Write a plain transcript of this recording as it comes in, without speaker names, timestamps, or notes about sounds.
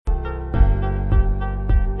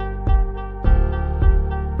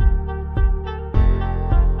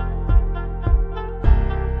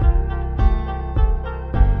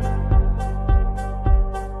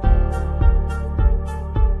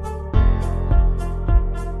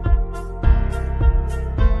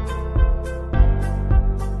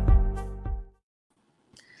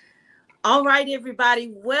All right,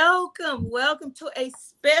 everybody, welcome to a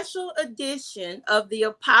special edition of the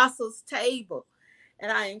Apostles Table.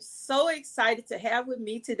 And I am so excited to have with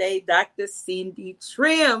me today Dr. Cindy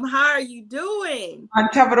Trimm. How are you doing? On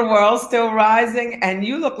top of the world, still rising, and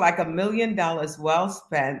you look like $1 million well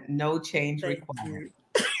spent, no change Thank required.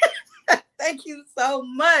 you. Thank you so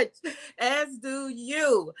much, as do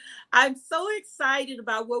you. I'm so excited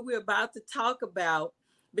about what we're about to talk about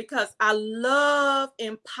because I love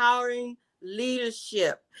empowering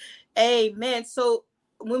leadership. Amen. So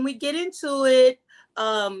when we get into it,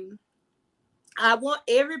 I want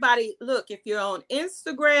everybody, look, if you're on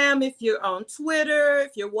Instagram, if you're on Twitter,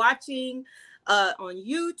 if you're watching on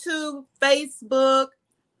YouTube, Facebook,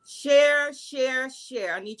 share.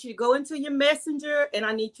 I need you to go into your messenger and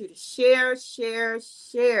I need you to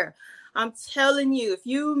share. I'm telling you, if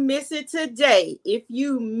you miss it today, if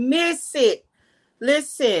you miss it,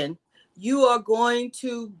 listen, you are going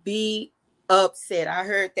to be upset. I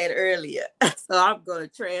heard that earlier. So I'm going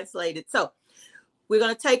to translate it. So we're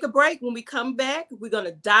going to take a break. When we come back, we're going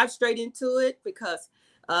to dive straight into it because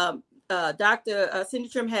Dr. Cindy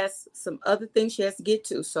Trimm has some other things she has to get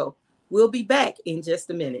to. So we'll be back in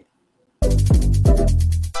just a minute.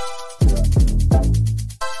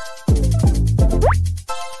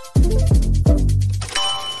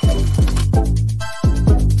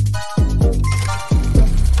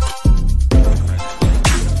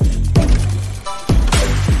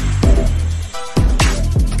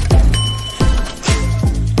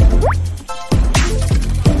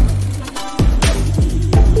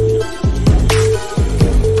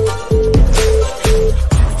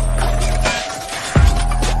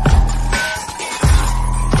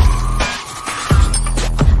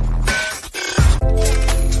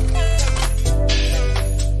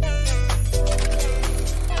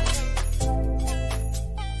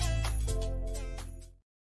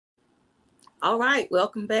 All right,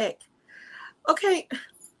 welcome back. Okay,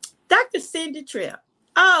 Dr. Cindy Trimm.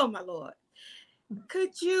 Oh, my Lord.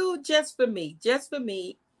 Could you, just for me,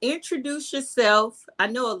 introduce yourself? I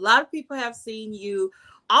know a lot of people have seen you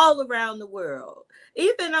all around the world,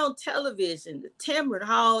 even on television, the Timber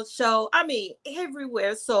Hall show. I mean,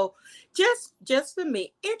 everywhere. So just for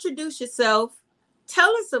me, introduce yourself.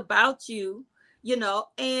 Tell us about you,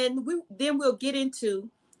 and then we'll get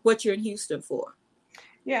into what you're in Houston for.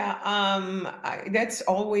 Yeah, that's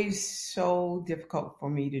always so difficult for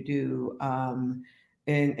me to do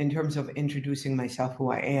in terms of introducing myself,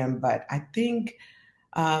 who I am. But I think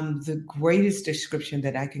the greatest description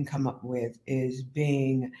that I can come up with is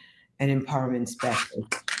being an empowerment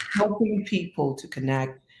specialist, helping people to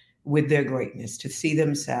connect with their greatness, to see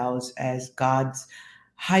themselves as God's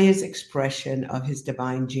highest expression of his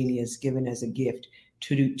divine genius given as a gift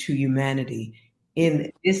to humanity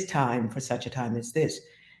in this time, for such a time as this.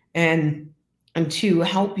 And and to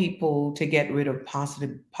help people to get rid of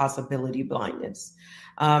positive possibility blindness,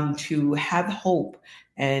 to have hope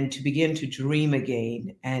and to begin to dream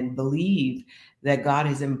again and believe that God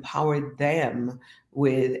has empowered them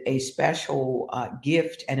with a special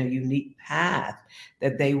gift and a unique path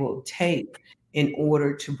that they will take in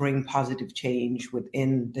order to bring positive change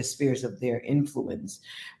within the spheres of their influence,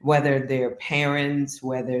 whether they're parents,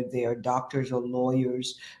 whether they're doctors or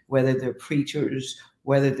lawyers, whether they're preachers,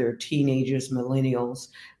 whether they're teenagers, millennials,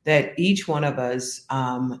 that each one of us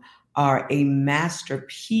are a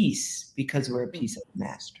masterpiece because we're a piece of the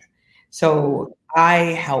master. So I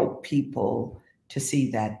help people to see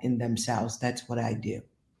that in themselves. That's what I do.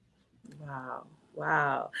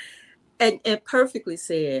 Wow. And perfectly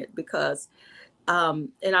said because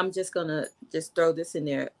and I'm just gonna just throw this in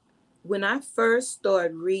there. When I first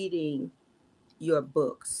started reading your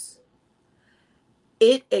books,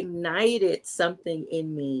 it ignited something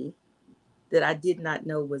in me that I did not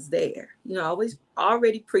know was there. I was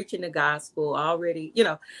already preaching the gospel,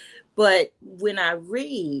 but when I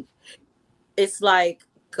read, it's like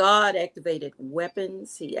God activated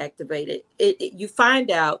weapons. He activated it. You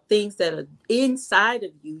find out things that are inside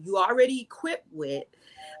of you, you already equipped with,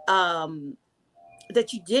 um,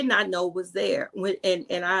 that you did not know was there.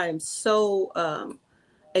 And I am so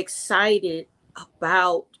excited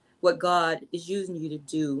about what God is using you to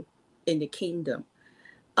do in the kingdom.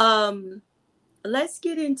 Um, let's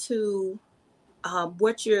get into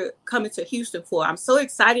what you're coming to Houston for. I'm so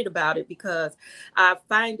excited about it because I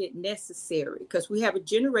find it necessary because we have a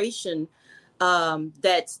generation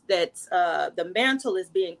that's the mantle is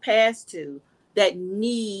being passed to that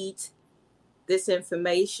needs this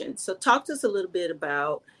information. So talk to us a little bit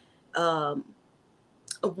about um,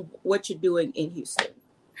 what you're doing in Houston.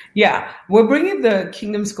 Yeah, we're bringing the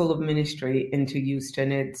Kingdom School of Ministry into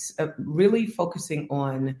Houston. It's really focusing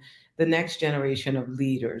on the next generation of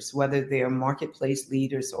leaders, whether they are marketplace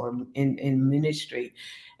leaders or in ministry.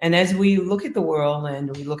 And as we look at the world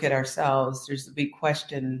and we look at ourselves, there's the big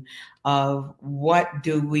question of what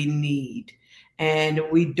do we need? And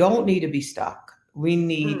we don't need to be stuck. We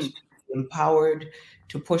need Mm, to be empowered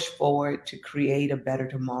to push forward, to create a better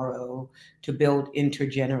tomorrow, to build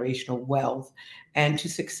intergenerational wealth and to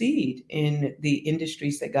succeed in the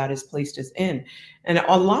industries that God has placed us in. And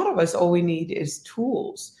a lot of us, all we need is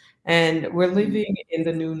tools. And we're mm, living in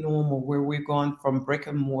the new normal where we've gone from brick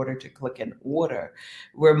and mortar to click and order,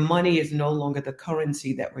 where money is no longer the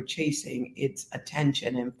currency that we're chasing, it's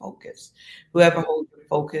attention and focus. Whoever mm, holds your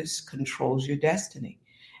focus controls your destiny.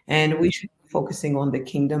 And mm, we should be focusing on the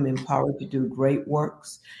kingdom, empowered to do great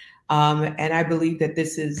works. And I believe that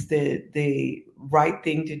this is the right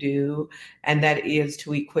thing to do, and that is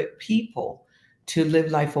to equip people to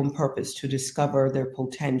live life on purpose, to discover their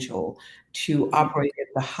potential, to mm, operate at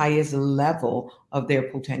the highest level of their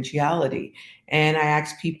potentiality. And I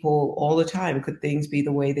ask people all the time, could things be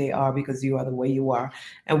the way they are because you are the way you are?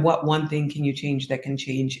 And what one thing can you change that can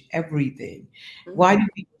change everything? Why mm, do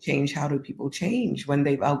people change? How do people change when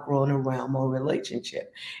they've outgrown a realm or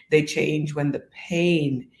relationship? They change when the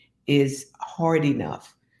pain is hard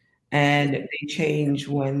enough, and they change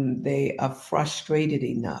when they are frustrated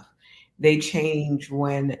enough. They change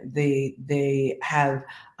when they have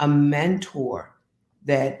a mentor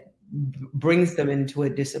that brings them into a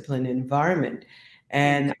disciplined environment.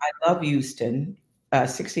 mm. And I love Houston.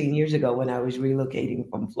 16 years ago, when I was relocating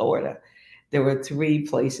from Florida, there were three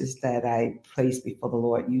places that I placed before the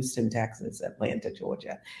Lord: Houston, Texas, Atlanta,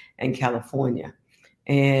 Georgia, and California.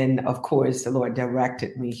 And of course, the Lord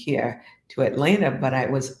directed me here to Atlanta, but I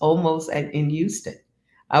was almost in Houston.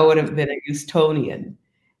 I would have been a Houstonian.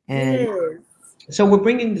 And Yes. so we're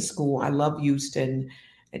bringing the school. I love Houston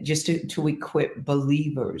just to equip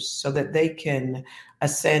believers so that they can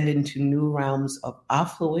ascend into new realms of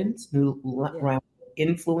affluence, new Yeah. realms of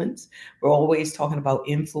influence. We're always talking about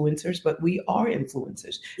influencers, but we are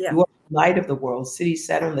influencers. Yeah. You are the light of the world, city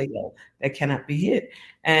set on the hill that cannot be hid.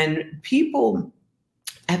 And people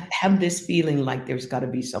have this feeling like there's got to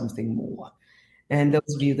be something more. And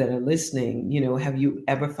those of you that are listening, have you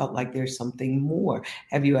ever felt like there's something more?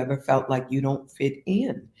 Have you ever felt like you don't fit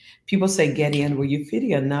in? People say, get in where you fit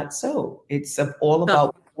in. Not so. It's all Come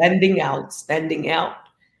about blending out, standing out,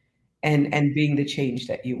 and being the change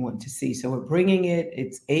that you want to see. So we're bringing it.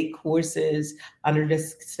 It's 8 courses: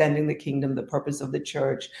 understanding the kingdom, the purpose of the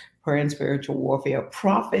church, prayer and spiritual warfare,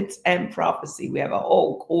 prophets and prophecy. We have a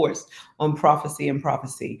whole course on prophecy and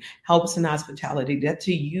prophecy, helps in hospitality. That's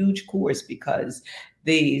a huge course because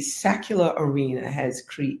the secular arena has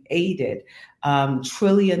created $1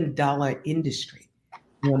 trillion industry.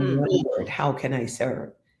 One on. word: how can I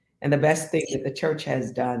serve? And the best thing that the church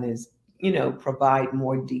has done is, provide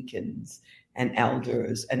more deacons and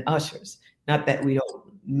elders and ushers. Not that we don't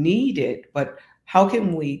need it, but how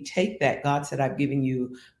can we take that? God said, I've given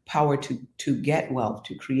you power to get wealth,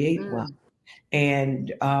 to create wealth. Mm,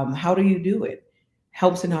 And how do you do it?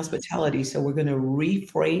 Helps in hospitality. So we're going to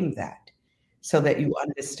reframe that so that you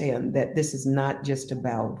understand that this is not just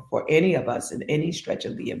about, for any of us in any stretch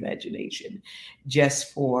of the imagination,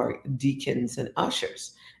 just for deacons and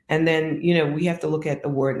ushers. And then, we have to look at the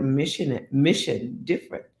word mission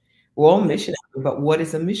different. We're all mm, missionary, but what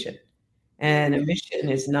is a mission? And a mm, mission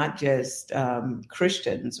is not just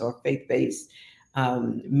Christians or faith-based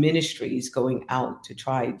ministries going out to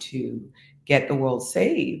try to get the world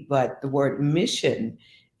saved, but the word mission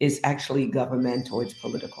is actually governmental, it's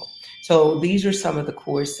political. So these are some of the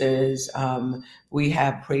courses. We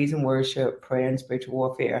have praise and worship, prayer and spiritual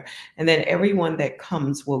warfare. And then everyone that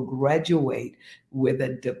comes will graduate with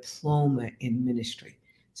a diploma in ministry.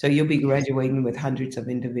 So you'll be graduating with hundreds of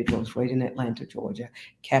individuals right in Atlanta, Georgia,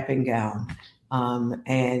 cap and gown.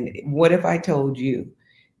 And what if I told you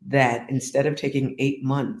that instead of taking 8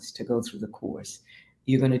 months to go through the course,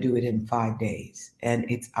 you're going to do it in 5 days? And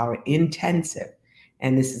it's our intensive.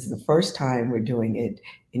 And this is the first time we're doing it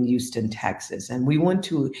in Houston, Texas. And we want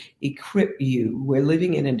to equip you. We're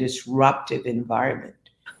living in a disruptive environment.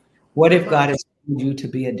 What if come on. God has called you to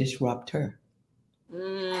be a disruptor?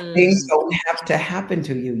 Things Mm. don't have to happen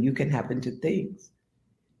to you. You can happen to things.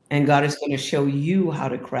 And God is going to show you how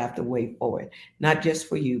to craft a way forward, not just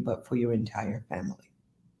for you, but for your entire family.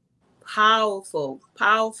 Powerful,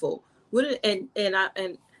 powerful. And I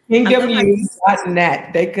love how you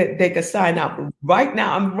KingdomU.net. They could sign up right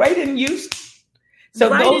now. I'm right in Houston. So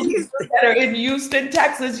right those in of you Houston. that are in Houston,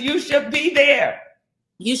 Texas, you should be there.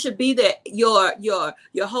 You should be there. Your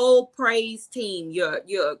whole praise team.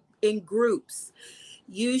 You're in groups.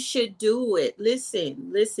 You should do it.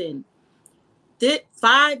 Listen. Did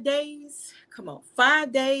 5 days? Come on,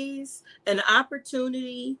 5 days, an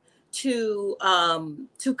opportunity to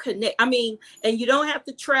connect. I mean, and you don't have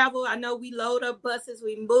to travel. I know we load up buses,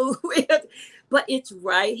 we move, but it's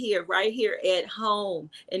right here at home.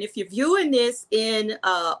 And if you're viewing this in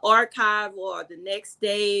archive or the next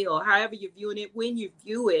day or however you're viewing it, when you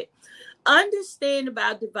view it, understand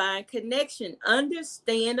about divine connection,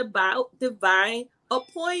 understand about divine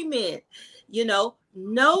appointment.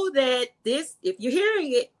 Know that this, if you're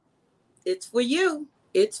hearing it, it's for you.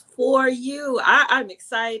 It's for you. I'm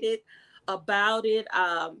excited about it.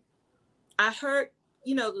 I heard,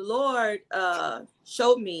 the Lord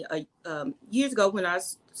showed me years ago when I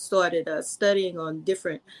started studying on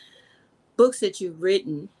different books that you've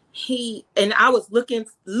written. I was looking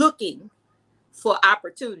for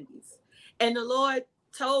opportunities, and the Lord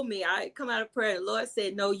told me, I come out of prayer, the Lord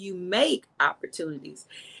said, no, you make opportunities.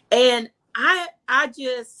 And I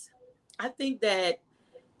think that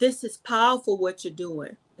this is powerful what you're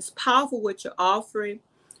doing. It's powerful what you're offering,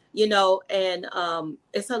 and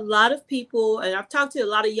it's a lot of people, and I've talked to a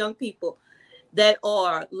lot of young people that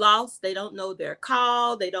are lost. They don't know their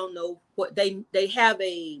call. They don't know what they have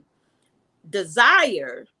a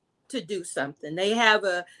desire to do something.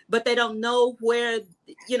 But they don't know where,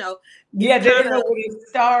 it's Yeah, they kind don't know of, where to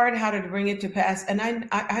start, how to bring it to pass. And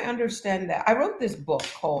I understand that. I wrote this book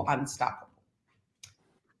called Unstoppable.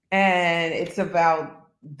 And it's about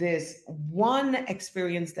this one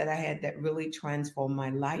experience that I had that really transformed my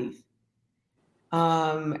life.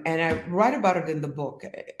 And I write about it in the book.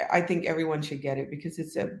 I think everyone should get it because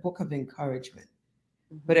it's a book of encouragement.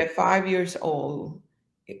 But at 5 years old,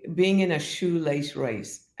 being in a shoelace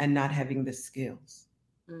race and not having the skills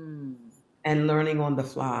mm, and learning on the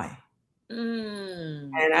fly.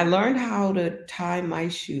 And I learned how to tie my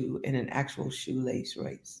shoe in an actual shoelace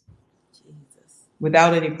race Jesus.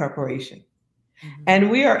 without any preparation. And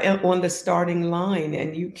we are on the starting line,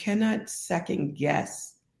 and you cannot second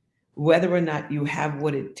guess whether or not you have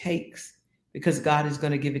what it takes because God is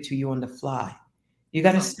going to give it to you on the fly. You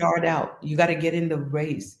got to start out. You got to get in the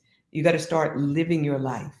race. You got to start living your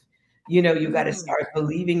life. You got to start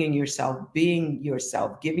believing in yourself, being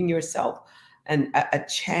yourself, giving yourself a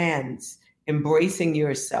chance, embracing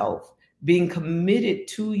yourself, being committed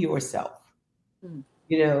to yourself.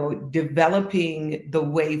 Developing the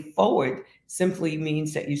way forward simply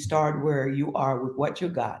means that you start where you are with what you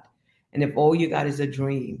got. And if all you got is a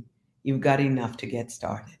dream, you've got enough to get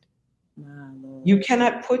started. You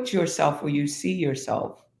cannot put yourself where you see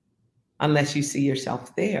yourself unless you see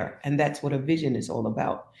yourself there. And that's what a vision is all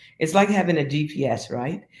about. It's like having a GPS,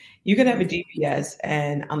 right? You can have a GPS,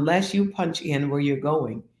 and unless you punch in where you're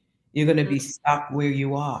going, you're going to be stuck where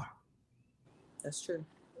you are. That's true.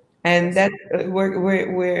 And that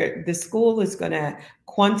where the school is going to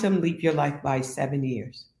quantum leap your life by 7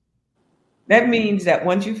 years. That means that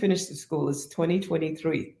once you finish the school, it's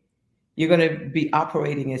 2023. You're going to be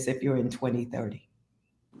operating as if you're in 2030.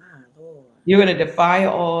 My Lord. You're going to defy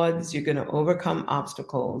odds. You're going to overcome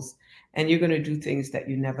obstacles, and you're going to do things that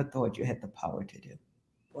you never thought you had the power to do.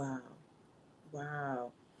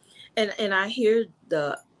 Wow. And I hear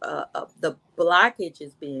the blockage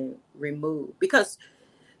is being removed because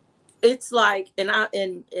it's like, and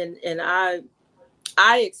I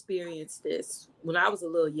experienced this when I was a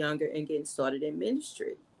little younger and getting started in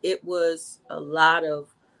ministry. It was a lot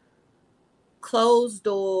of closed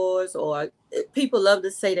doors, or people love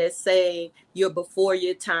to say that saying, you're before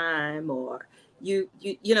your time, or you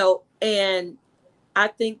and I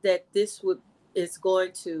think that this is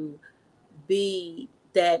going to be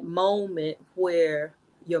that moment where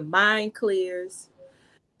your mind clears,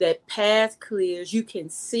 that path clears, you can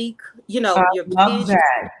see, I your love vision.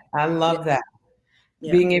 that. I Yeah, love that.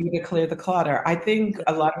 yeah. Being able to clear the clutter. I think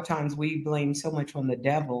a lot of times we blame so much on the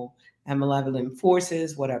devil and malevolent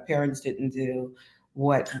forces, what our parents didn't do,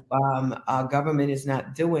 what our government is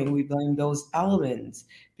not doing. We blame those elements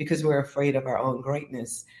because we're afraid of our own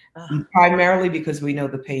greatness, primarily because we know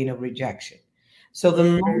the pain of rejection. So the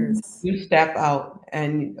moment Yes. you step out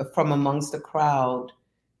and from amongst the crowd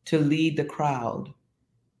to lead the crowd,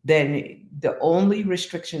 then the only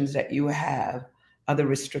restrictions that you have are the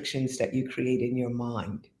restrictions that you create in your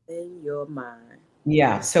mind. In your mind.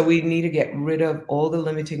 Yeah, so we need to get rid of all the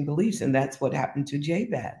limiting beliefs, and that's what happened to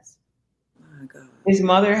Jabez. My God. His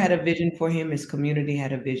mother had a vision for him, his community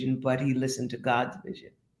had a vision, but he listened to God's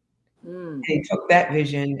vision. And he took that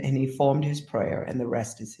vision and he formed his prayer, and the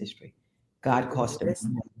rest is history. God The caused him to rest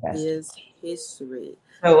manifest. is history.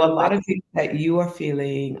 So The a lot rest. of things that you are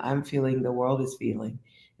feeling, I'm feeling, the world is feeling,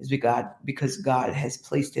 is because God has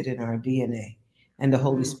placed it in our DNA, and the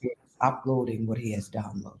Holy Mm, Spirit is uploading what He has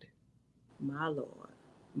downloaded. my Lord,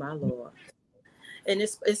 my Lord, and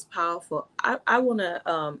it's powerful. I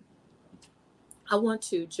want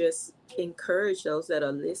to just encourage those that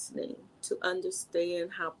are listening to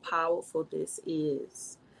understand how powerful this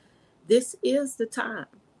is. This is the time.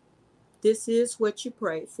 This is what you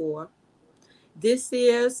pray for. This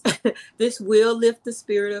is this will lift the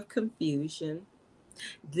spirit of confusion.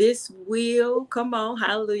 This will come on,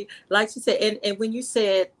 hallelujah. Like you said, and when you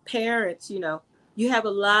said parents, you have a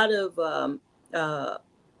lot of uh,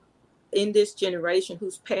 in this generation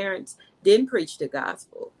whose parents didn't preach the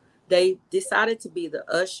gospel. They decided to be the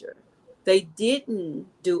usher. They didn't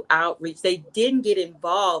do outreach. They didn't get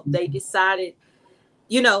involved. They decided,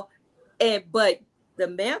 you know, but the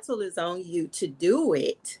mantle is on you to do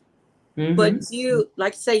it. But Mm-hmm. you,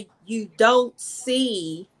 like say, you don't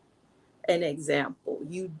see an example.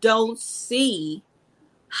 You don't see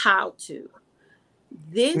how to.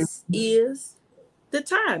 This is the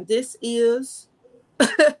time. This is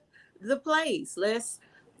the place. Let's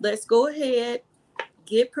go ahead,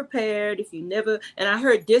 get prepared. If you never, and I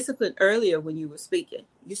heard discipline earlier when you were speaking.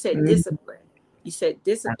 You said Mm-hmm. discipline. You said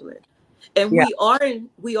discipline. And Yeah. we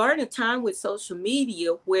are in a time with social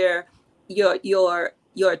media where your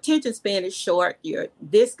attention span is short. You're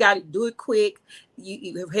this got to do it quick.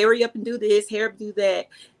 You hurry up and do this, hurry up and do that.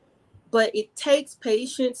 But it takes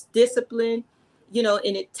patience, discipline,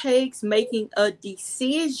 and it takes making a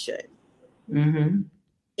decision Mm-hmm.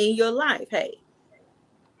 in your life. Hey,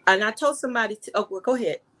 and I told somebody to, oh, well, go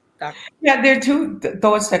ahead, doctor. Yeah, there are two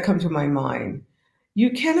thoughts that come to my mind.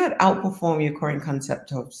 You cannot outperform your current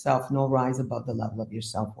concept of self nor rise above the level of your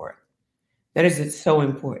self worth. That is, it's so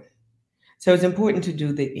important. So it's important to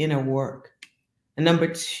do the inner work. And number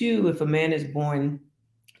two, if a man is born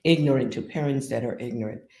ignorant to parents that are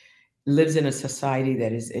ignorant, lives in a society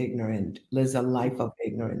that is ignorant, lives a life of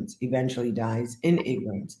ignorance, eventually dies in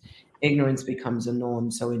ignorance. Ignorance becomes a norm.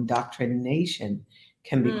 So indoctrination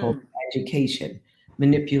can be called Mm, education,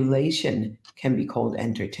 manipulation can be called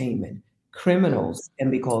entertainment, mm, criminals can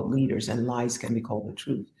be called leaders, and lies can be called the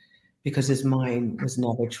truth because his mind was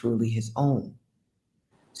never truly his own.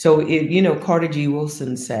 So, Carter G.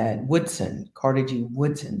 Woodson said,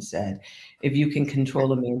 if you can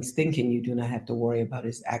control a man's thinking, you do not have to worry about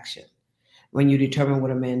his action. When you determine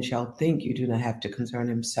what a man shall think, you do not have to concern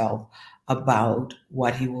himself about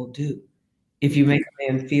what he will do. If you make mm,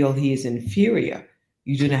 a man feel he is inferior,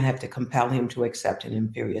 you do not have to compel him to accept an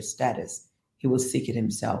inferior status. He will seek it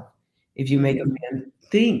himself. If you make a mm, man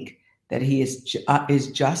think that he is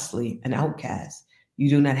justly an outcast, you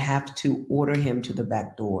do not have to order him to the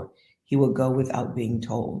back door. He will go without being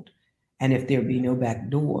told. And if there be no back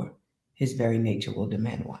door, his very nature will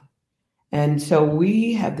demand one. And so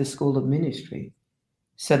we have the school of ministry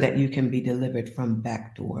so that you can be delivered from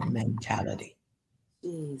backdoor mentality.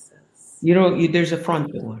 Jesus. There's a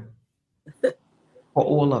front door for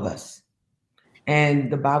all of us.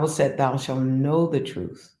 And the Bible said, Thou shalt know the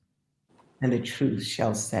truth, and the truth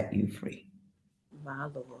shall set you free. My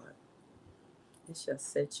Lord, it shall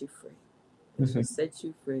set you free. It shall Mhm. set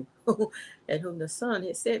you free. And whom the Son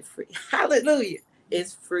has set free. Hallelujah.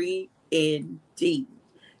 Is free indeed.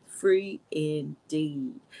 Free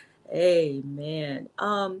indeed. Amen.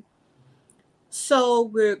 So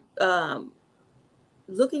we're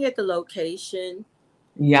looking at the location.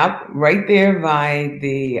 Yep, right there by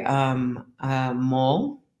the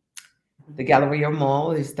mall. The Mhm, Galleria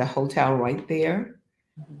Mall is the hotel right there.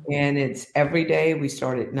 mhm, And it's every day. We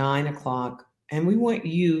start at 9 o'clock, and we want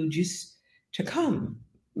you just to come.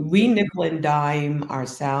 We mhm. nickel and dime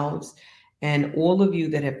ourselves, and all of you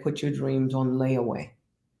that have put your dreams on layaway,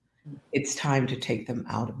 it's time to take them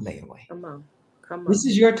out of layaway. Come on. Come This on.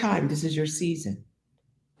 is your time, this is your season,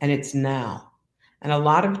 and it's now. And a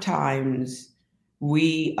lot of times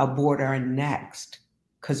we abort our next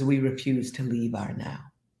because we refuse to leave our now.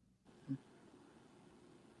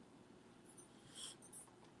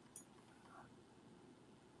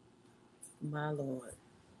 My Lord.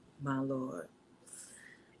 My Lord.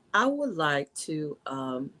 I would like to,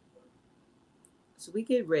 so we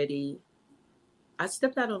get ready. I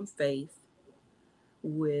stepped out on faith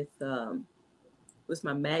with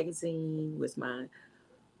my magazine, with my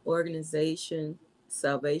organization,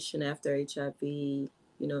 Salvation After HIV.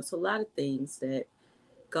 It's a lot of things that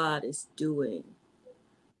God is doing,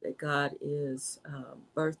 that God is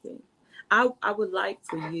birthing. I would like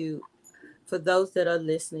for you, for those that are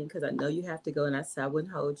listening, because I know you have to go, and I said I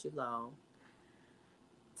wouldn't hold you long,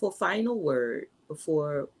 for final word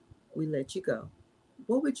before we let you go,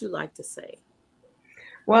 what would you like to say?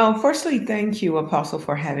 Well, firstly, thank you, Apostle,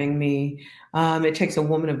 for having me. It takes a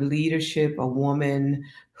woman of leadership, a woman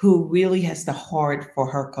who really has the heart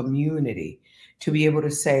for her community to be able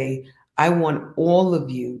to say, I want all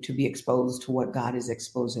of you to be exposed to what God is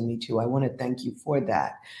exposing me to. I want to thank you for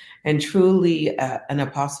that. And truly, an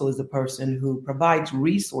apostle is a person who provides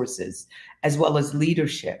resources as well as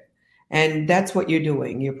leadership. And that's what you're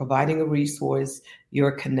doing. You're providing a resource.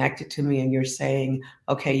 You're connected to me and you're saying,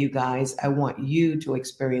 okay, you guys, I want you to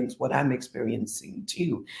experience what I'm experiencing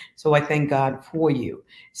too. So I thank God for you.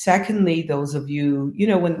 Secondly, those of you,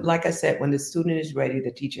 when, like I said, when the student is ready,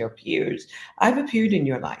 the teacher appears. I've appeared in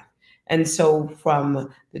your life. And so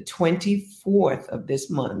from the 24th of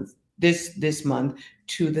this month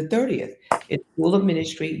to the 30th, it's School of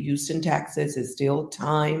Ministry, Houston, Texas. It's still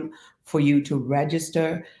time for you to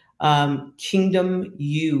register. Kingdom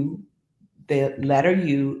U, the letter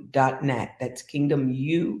U.net. That's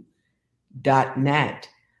kingdomu.net.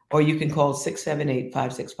 Or you can call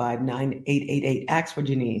 678-565-9888. Ask for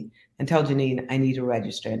Janine and tell Janine I need to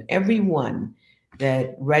register. And everyone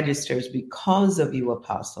that registers because of you,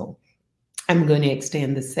 Apostle, I'm going to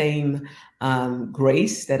extend the same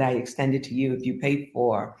grace that I extended to you if you paid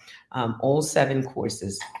for all 7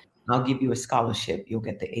 courses. I'll give you a scholarship. You'll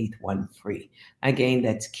get the 8th one free. Again,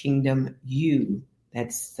 that's Kingdom U.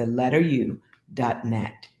 That's the letter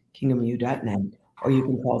U.net, kingdomu.net. Or you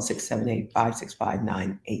can call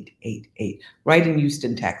 678-565-9888. Right in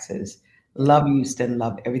Houston, Texas. Love Houston.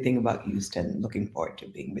 Love everything about Houston. Looking forward to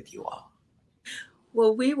being with you all.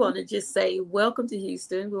 Well, we want to just say welcome to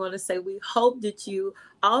Houston. We want to say we hope that you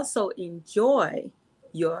also enjoy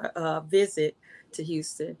your visit to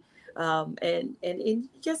Houston. And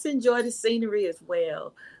just enjoy the scenery as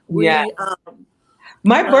well. Yeah.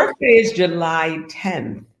 My birthday is July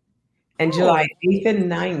 10th, and July 8th and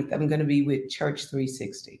 9th, I'm going to be with Church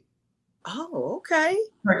 360. Oh, okay.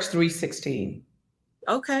 Church 316.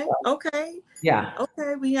 Okay. Yeah.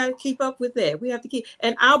 Okay, we got to keep up with that. We have to keep,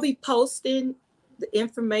 and I'll be posting the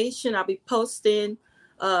information. I'll be posting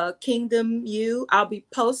Kingdom U. I'll be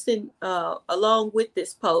posting along with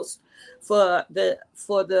this post for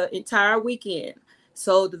the entire weekend.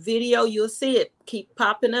 So the video, you'll see it keep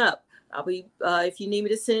popping up. I'll be if you need me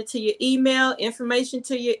to send it to your email, information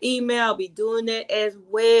to your email, I'll be doing that as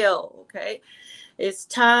well. Okay, it's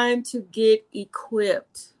time to get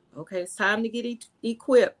equipped. Okay, it's time to get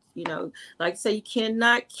equipped. Like I say, you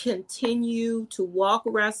cannot continue to walk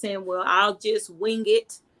around saying, well, I'll just wing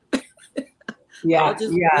it. I'll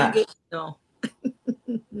just wing it. No.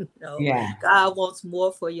 No. Yeah. God wants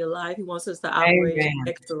more for your life. He wants us to operate in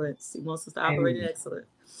excellence. He wants us to operate in excellence.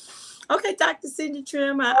 Okay, Dr. Cindy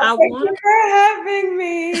Trimm, I want you for having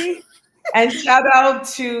me. And shout out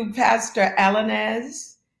to Pastor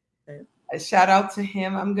Alanez. Okay. Shout out to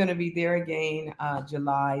him. I'm going to be there again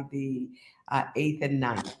July the 8th and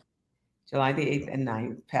 9th. July the 8th and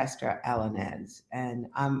 9th, Pastor Alanez. And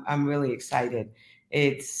I'm really excited.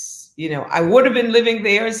 It's, I would have been living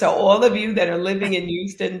there. So all of you that are living in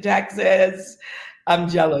Houston, Texas, I'm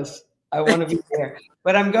jealous. I want to be there.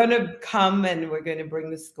 But I'm going to come and we're going to bring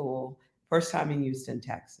the school. First time in Houston,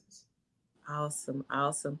 Texas. Awesome.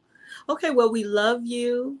 Okay, well, we love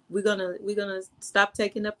you. We're gonna stop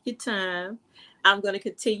taking up your time. I'm gonna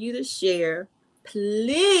continue to share.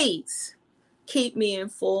 Please keep me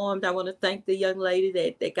informed. I want to thank the young lady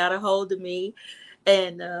that got a hold of me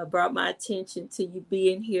and brought my attention to you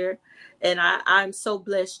being here. And I'm so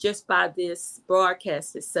blessed just by this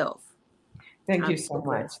broadcast itself. Thank you so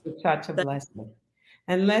much. It's such a blessing.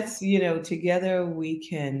 And let's, together we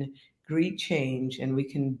can greet change and we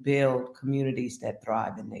can build communities that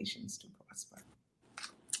thrive and nations to prosper.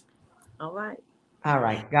 All right.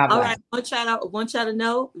 God bless. All right. I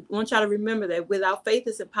want y'all to remember that without faith,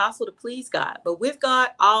 it's impossible to please God. But with God,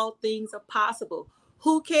 all things are possible.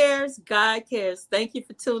 Who cares? God cares. Thank you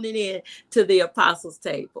for tuning in to the Apostles'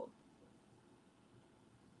 Table.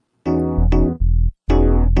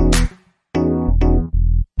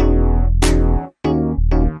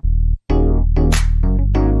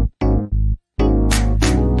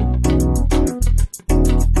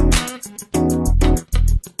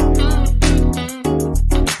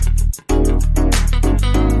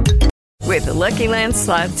 With the Lucky Land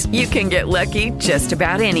Slots, you can get lucky just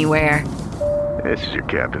about anywhere. This is your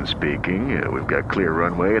captain speaking. We've got clear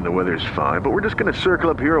runway and the weather's fine, but we're just going to circle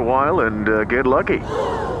up here a while and get lucky.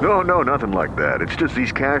 No, nothing like that. It's just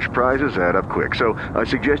these cash prizes add up quick. So I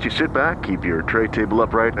suggest you sit back, keep your tray table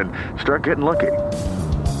upright, and start getting lucky.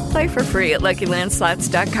 Play for free at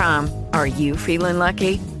LuckyLandSlots.com. Are you feeling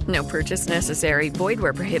lucky? No purchase necessary. Void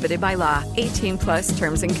where prohibited by law. 18+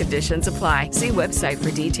 terms and conditions apply. See website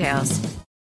for details.